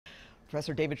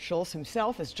Professor David Schultz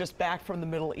himself is just back from the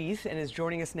Middle East and is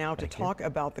joining us now to talk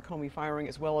about the Comey firing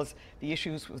as well as the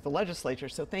issues with the legislature.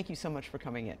 So thank you so much for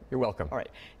coming in. You're welcome. All right.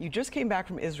 You just came back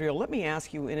from Israel. Let me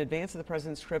ask you, in advance of the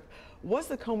president's trip, was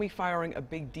the Comey firing a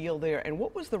big deal there, and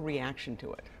what was the reaction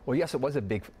to it? Well, yes, it was a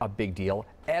big deal,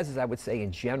 as is, I would say,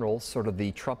 in general, sort of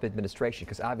the Trump administration,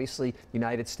 because obviously the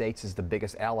United States is the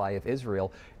biggest ally of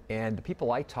Israel. And the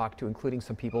people I talked to, including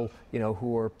some people,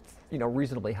 who are,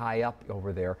 reasonably high up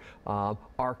over there,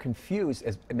 are confused,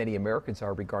 as many Americans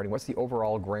are, regarding what's the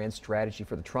overall grand strategy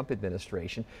for the Trump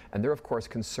administration. And they're, of course,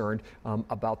 concerned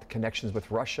about the connections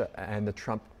with Russia and the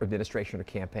Trump administration or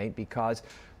campaign, because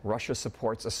Russia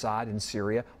supports Assad in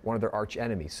Syria, one of their arch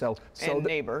enemies. And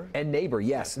neighbor,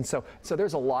 yes. And so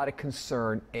there's a lot of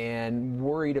concern and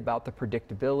worried about the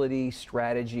predictability,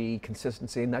 strategy,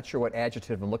 consistency. I'm not sure what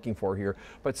adjective I'm looking for here,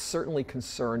 but certainly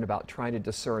concerned about trying to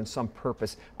discern some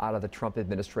purpose out of the Trump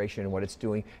administration and what it's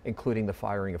doing, including the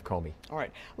firing of Comey. All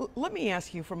right. Let me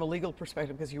ask you from a legal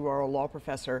perspective, because you are a law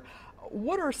professor,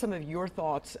 what are some of your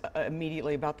thoughts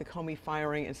immediately about the Comey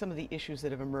firing and some of the issues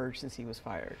that have emerged since he was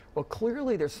fired? Well,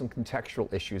 clearly there's some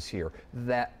contextual issues here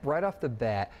that right off the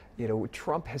bat,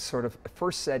 Trump has sort of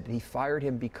first said that he fired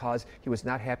him because he was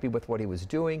not happy with what he was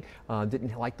doing,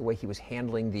 didn't like the way he was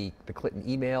handling the Clinton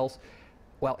emails.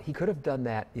 Well, he could have done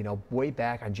that, way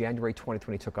back on January 20th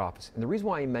when he took office. And the reason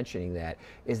why I'm mentioning that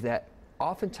is that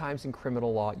oftentimes in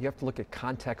criminal law, you have to look at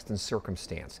context and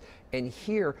circumstance. And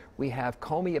here we have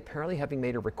Comey apparently having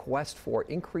made a request for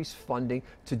increased funding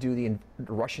to do the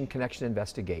Russian connection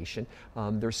investigation.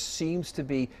 There seems to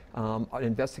be an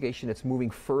investigation that's moving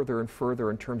further and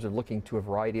further in terms of looking to a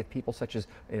variety of people, such as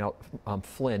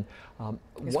Flynn,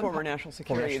 his former national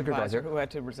security advisor who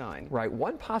had to resign. Right.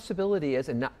 One possibility is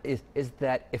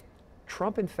that if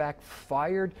Trump, in fact,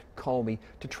 fired Comey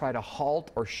to try to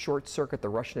halt or short-circuit the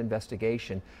Russian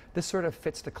investigation, this sort of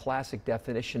fits the classic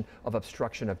definition of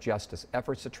obstruction of justice,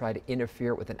 efforts to try to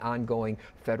interfere with an ongoing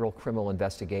federal criminal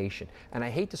investigation. And I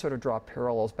hate to sort of draw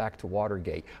parallels back to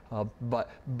Watergate, but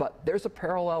there's a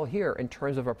parallel here in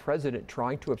terms of a president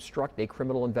trying to obstruct a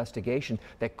criminal investigation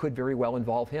that could very well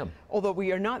involve him. Although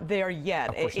we are not there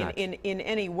yet in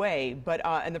any way, but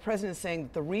and the president is saying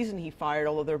that the reason he fired,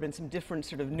 although there have been some different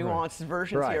sort of nuanced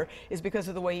versions here, is because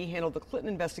of the way he handled the Clinton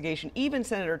investigation. Even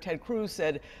Senator Ted Cruz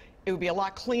said it would be a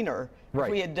lot cleaner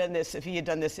if he had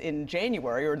done this in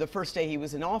January or the first day he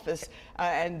was in office.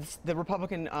 And the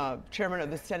Republican chairman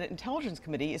of the Senate Intelligence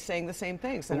Committee is saying the same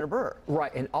thing, Senator Burr.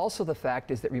 Right, and also the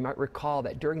fact is that we might recall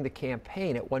that during the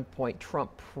campaign, at one point,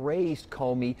 Trump praised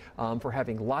Comey for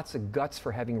having lots of guts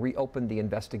for having reopened the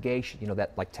investigation,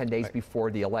 that like 10 days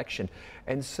before the election.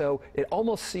 And so it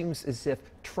almost seems as if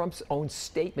Trump's own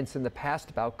statements in the past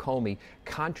about Comey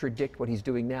contradict what he's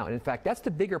doing now. And in fact, that's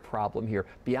the bigger problem here,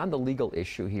 beyond the legal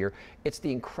issue here. It's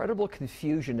the incredible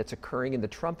confusion that's occurring in the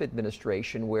Trump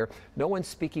administration, where no one's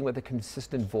speaking with a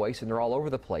consistent voice and they're all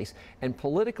over the place. And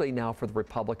politically now for the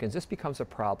Republicans, this becomes a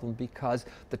problem because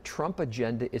the Trump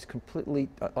agenda is completely,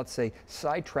 let's say,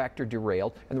 sidetracked or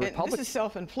derailed. And the Republicans, this is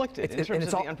self-inflicted in terms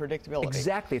of the unpredictability.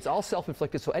 Exactly. It's all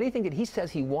self-inflicted. So anything that he says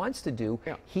he wants to do,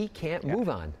 he can't move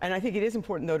on. And I think it is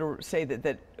important, though, to say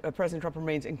that President Trump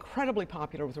remains incredibly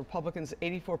popular with Republicans.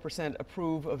 84%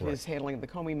 approve of his handling of the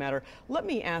Comey matter. Let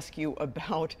me ask you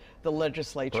about the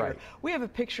legislature. We have a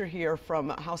picture here from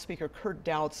House Speaker Kurt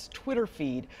Dout's Twitter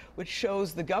feed, which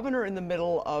shows the governor in the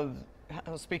middle of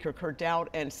House Speaker Kurt Doudt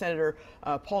and Senator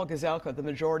Paul Gazelka, the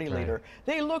majority leader.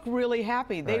 They look really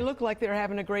happy. They look like they're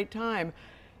having a great time.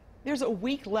 There's a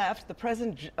week left. The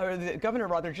president, or the governor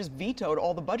rather, just vetoed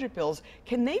all the budget bills.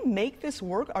 Can they make this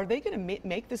work? Are they going to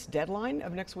make this deadline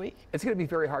of next week? It's going to be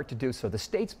very hard to do so. The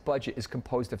state's budget is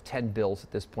composed of 10 bills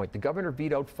at this point. The governor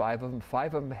vetoed 5 of them.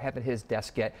 5 of them haven't hit his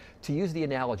desk yet. To use the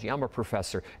analogy, I'm a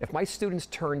professor. If my students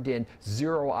turned in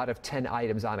 0 out of 10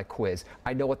 items on a quiz,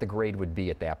 I know what the grade would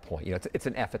be at that point. It's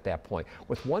an F at that point.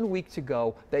 With 1 week to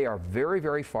go, they are very,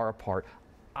 very far apart.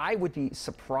 I would be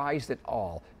surprised at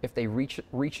all if they reach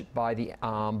it by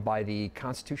the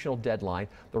constitutional deadline.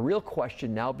 The real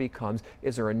question now becomes,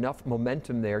 is there enough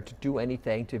momentum there to do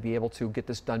anything to be able to get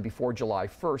this done before July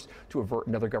 1st to avert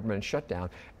another government shutdown?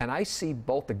 And I see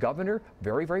both the governor,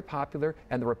 very, very popular,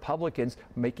 and the Republicans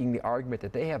making the argument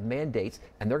that they have mandates,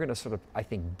 and they're going to sort of, I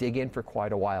think, dig in for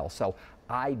quite a while. So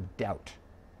I doubt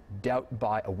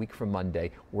by a week from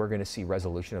Monday, we're going to see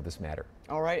resolution of this matter.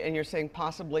 All right, and you're saying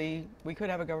possibly we could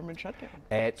have a government shutdown.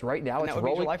 It's right now. It's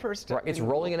rolling. July 1st. Right, it's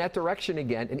rolling in that direction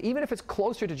again. And even if it's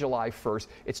closer to July 1st,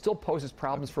 it still poses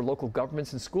problems for local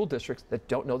governments and school districts that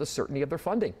don't know the certainty of their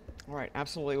funding. All right,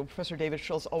 absolutely. Well, Professor David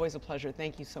Schultz, always a pleasure.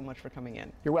 Thank you so much for coming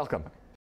in. You're welcome.